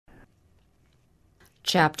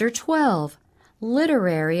Chapter 12,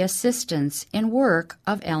 Literary Assistance in Work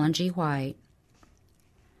of Ellen G. White.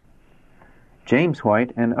 James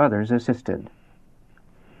White and others assisted.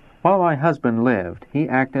 While my husband lived, he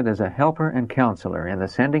acted as a helper and counselor in the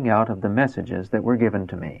sending out of the messages that were given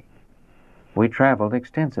to me. We traveled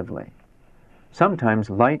extensively. Sometimes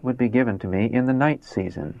light would be given to me in the night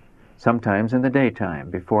season, sometimes in the daytime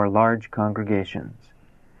before large congregations.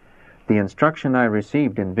 The instruction I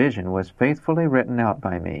received in vision was faithfully written out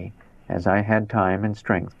by me as I had time and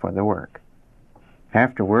strength for the work.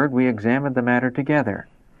 Afterward, we examined the matter together,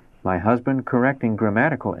 my husband correcting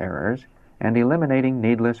grammatical errors and eliminating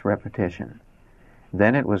needless repetition.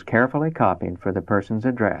 Then it was carefully copied for the persons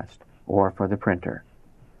addressed or for the printer.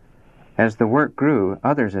 As the work grew,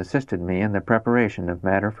 others assisted me in the preparation of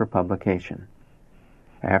matter for publication.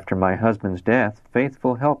 After my husband's death,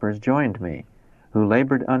 faithful helpers joined me, who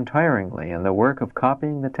labored untiringly in the work of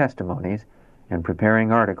copying the testimonies and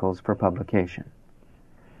preparing articles for publication.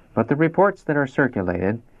 But the reports that are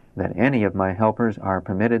circulated that any of my helpers are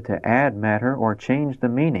permitted to add matter or change the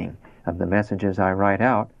meaning of the messages I write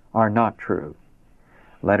out are not true.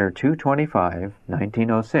 Letter 225,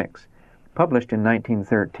 1906, published in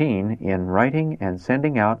 1913 in Writing and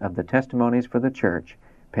Sending Out of the Testimonies for the Church,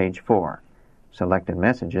 page 4. Selected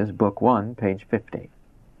Messages, Book 1, page 50.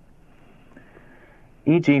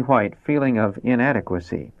 E.G. White, Feeling of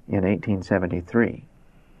Inadequacy, in 1873.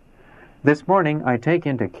 This morning I take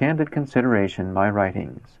into candid consideration my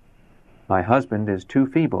writings. My husband is too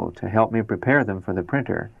feeble to help me prepare them for the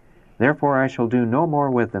printer, therefore I shall do no more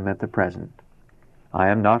with them at the present. I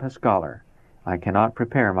am not a scholar. I cannot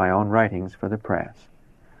prepare my own writings for the press.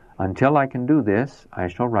 Until I can do this, I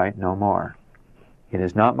shall write no more. It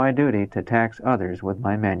is not my duty to tax others with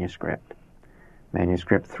my manuscript.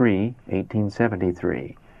 Manuscript 3,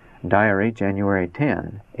 1873. Diary, January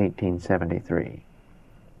 10, 1873.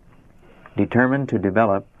 Determined to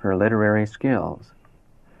develop her literary skills.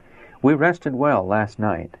 We rested well last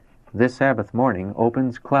night. This Sabbath morning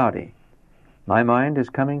opens cloudy. My mind is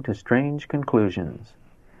coming to strange conclusions.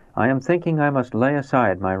 I am thinking I must lay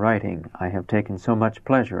aside my writing I have taken so much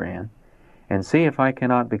pleasure in, and see if I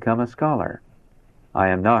cannot become a scholar. I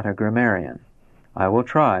am not a grammarian. I will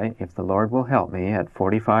try, if the Lord will help me at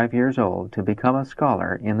 45 years old, to become a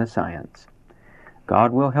scholar in the science.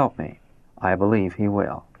 God will help me. I believe He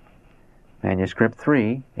will. Manuscript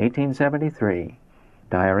 3, 1873.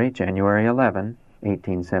 Diary, January 11,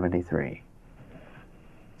 1873.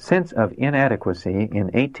 Sense of inadequacy in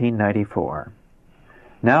 1894.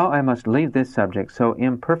 Now I must leave this subject so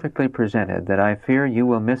imperfectly presented that I fear you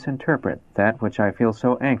will misinterpret that which I feel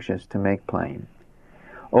so anxious to make plain.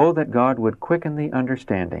 Oh, that God would quicken the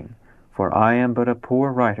understanding, for I am but a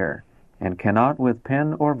poor writer, and cannot with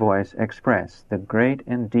pen or voice express the great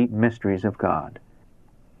and deep mysteries of God.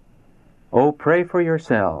 Oh, pray for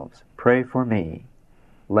yourselves, pray for me.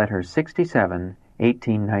 Letter 67,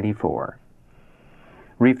 1894.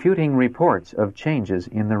 Refuting reports of changes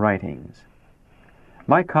in the writings.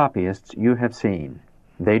 My copyists you have seen.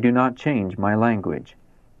 They do not change my language.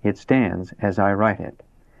 It stands as I write it.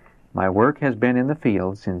 My work has been in the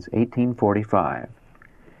field since 1845.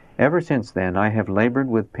 Ever since then I have labored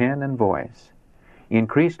with pen and voice.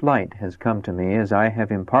 Increased light has come to me as I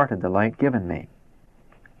have imparted the light given me.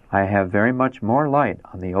 I have very much more light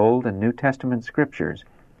on the Old and New Testament Scriptures,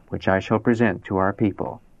 which I shall present to our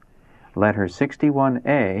people. Letter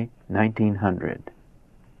 61A, 1900.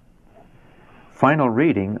 Final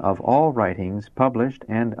reading of all writings published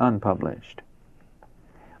and unpublished.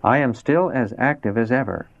 I am still as active as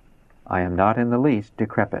ever. I am not in the least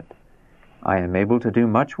decrepit. I am able to do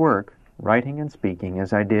much work, writing and speaking,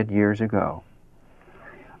 as I did years ago.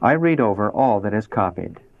 I read over all that is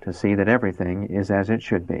copied, to see that everything is as it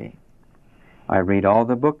should be. I read all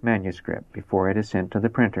the book manuscript before it is sent to the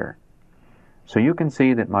printer. So you can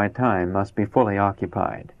see that my time must be fully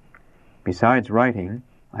occupied. Besides writing,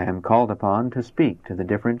 I am called upon to speak to the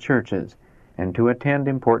different churches and to attend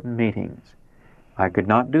important meetings. I could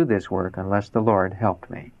not do this work unless the Lord helped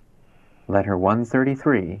me. Letter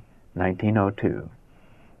 133, 1902.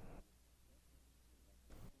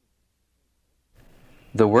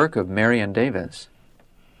 The work of Marion Davis.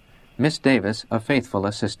 Miss Davis, a faithful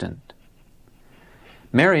assistant.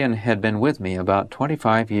 Marion had been with me about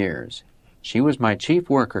 25 years. She was my chief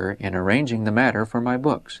worker in arranging the matter for my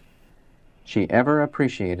books. She ever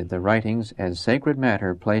appreciated the writings as sacred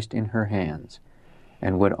matter placed in her hands,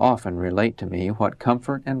 and would often relate to me what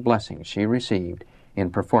comfort and blessing she received in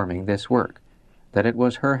performing this work, that it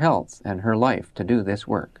was her health and her life to do this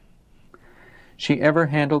work. She ever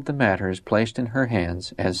handled the matters placed in her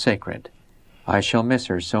hands as sacred. I shall miss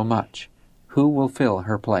her so much. who will fill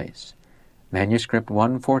her place? Manuscript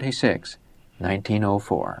 146,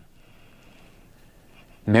 1904.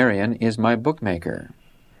 Marion is my bookmaker.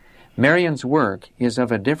 Marion's work is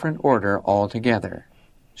of a different order altogether.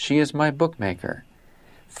 She is my bookmaker.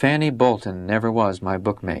 Fanny Bolton never was my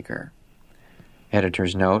bookmaker.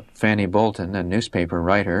 Editor's note: Fanny Bolton, a newspaper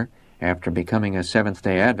writer, after becoming a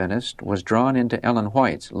Seventh-day Adventist, was drawn into Ellen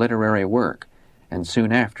White's literary work, and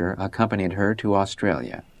soon after accompanied her to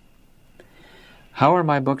Australia. How are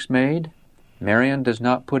my books made? Marion does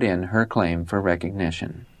not put in her claim for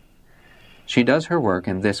recognition. She does her work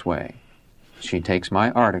in this way. She takes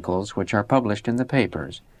my articles, which are published in the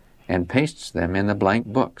papers, and pastes them in the blank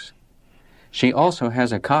books. She also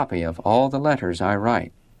has a copy of all the letters I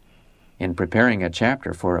write. In preparing a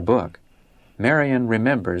chapter for a book, Marion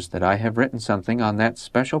remembers that I have written something on that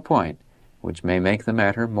special point which may make the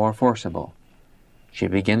matter more forcible. She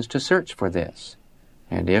begins to search for this,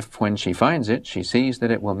 and if, when she finds it, she sees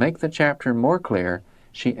that it will make the chapter more clear,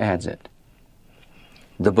 she adds it.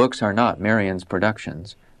 The books are not Marion's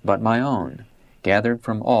productions, but my own, gathered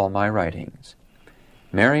from all my writings.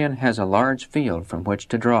 Marion has a large field from which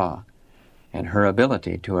to draw, and her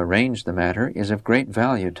ability to arrange the matter is of great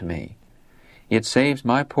value to me. It saves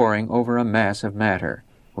my poring over a mass of matter,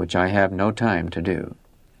 which I have no time to do.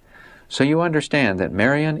 So you understand that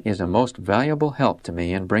Marion is a most valuable help to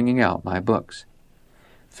me in bringing out my books.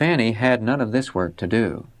 Fanny had none of this work to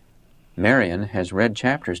do. Marion has read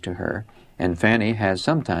chapters to her, and Fanny has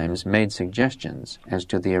sometimes made suggestions as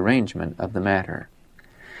to the arrangement of the matter.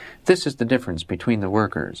 This is the difference between the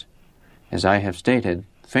workers. As I have stated,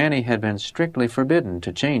 Fanny had been strictly forbidden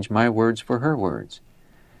to change my words for her words.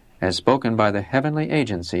 As spoken by the heavenly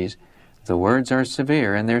agencies, the words are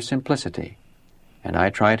severe in their simplicity, and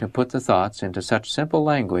I try to put the thoughts into such simple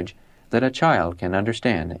language that a child can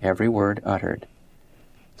understand every word uttered.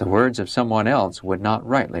 The words of someone else would not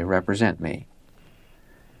rightly represent me.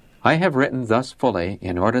 I have written thus fully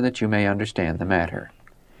in order that you may understand the matter.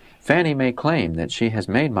 Fanny may claim that she has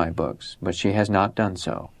made my books, but she has not done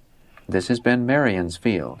so. This has been Marion's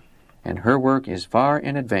field, and her work is far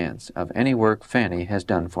in advance of any work Fanny has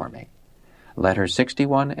done for me. Letter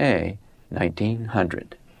 61A,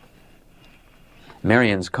 1900.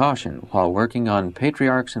 Marion's caution while working on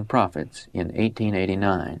Patriarchs and Prophets in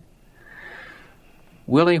 1889.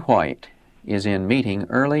 Willie White is in meeting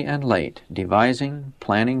early and late, devising,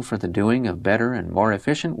 planning for the doing of better and more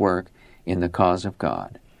efficient work in the cause of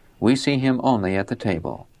God. We see him only at the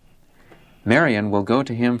table. Marion will go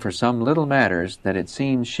to him for some little matters that it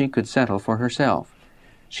seems she could settle for herself.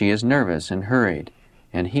 She is nervous and hurried,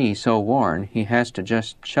 and he so worn he has to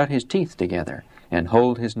just shut his teeth together and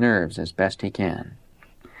hold his nerves as best he can.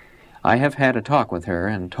 I have had a talk with her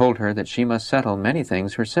and told her that she must settle many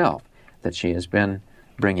things herself that she has been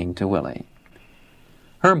bringing to Willie.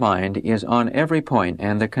 Her mind is on every point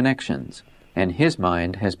and the connections, and his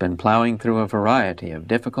mind has been plowing through a variety of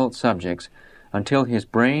difficult subjects until his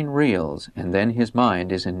brain reels, and then his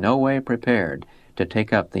mind is in no way prepared to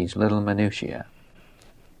take up these little minutiae.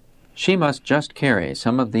 She must just carry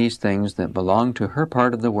some of these things that belong to her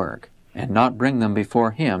part of the work, and not bring them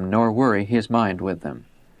before him nor worry his mind with them.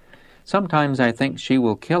 Sometimes I think she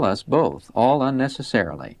will kill us both, all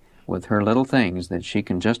unnecessarily, with her little things that she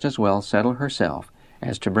can just as well settle herself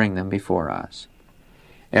as to bring them before us.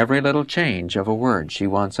 Every little change of a word she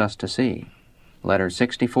wants us to see. Letter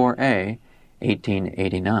 64A,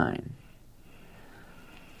 1889.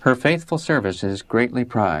 Her faithful services greatly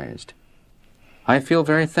prized. I feel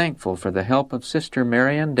very thankful for the help of Sister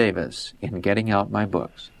Marion Davis in getting out my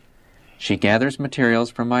books. She gathers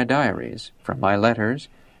materials from my diaries, from my letters,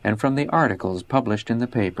 and from the articles published in the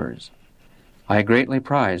papers. I greatly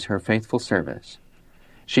prize her faithful service.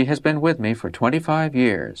 She has been with me for 25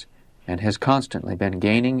 years and has constantly been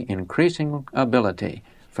gaining increasing ability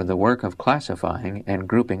for the work of classifying and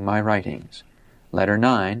grouping my writings. Letter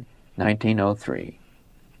 9, 1903.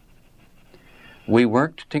 We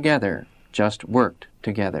worked together, just worked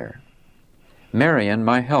together. Marion,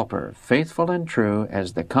 my helper, faithful and true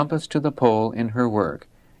as the compass to the pole in her work,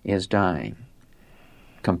 is dying.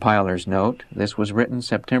 Compiler's note: this was written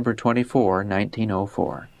September 24,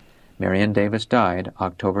 1904. Marion Davis died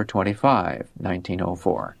October 25,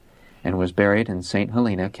 1904, and was buried in St.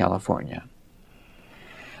 Helena, California.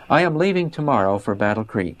 I am leaving tomorrow for Battle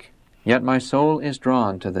Creek, yet my soul is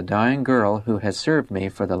drawn to the dying girl who has served me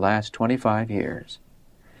for the last 25 years.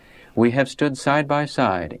 We have stood side by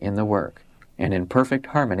side in the work, and in perfect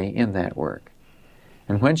harmony in that work.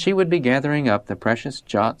 And when she would be gathering up the precious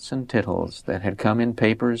jots and tittles that had come in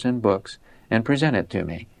papers and books and present it to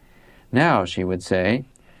me, now, she would say,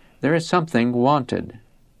 there is something wanted,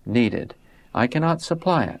 needed, I cannot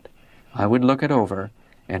supply it. I would look it over,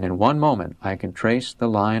 and in one moment I can trace the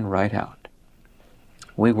line right out.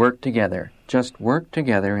 We work together, just work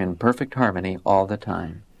together in perfect harmony all the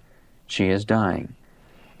time. She is dying,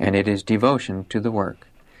 and it is devotion to the work.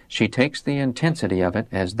 She takes the intensity of it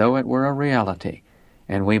as though it were a reality,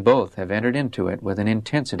 and we both have entered into it with an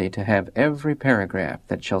intensity to have every paragraph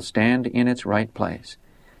that shall stand in its right place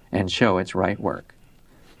and show its right work.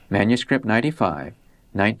 Manuscript 95,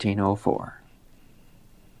 1904.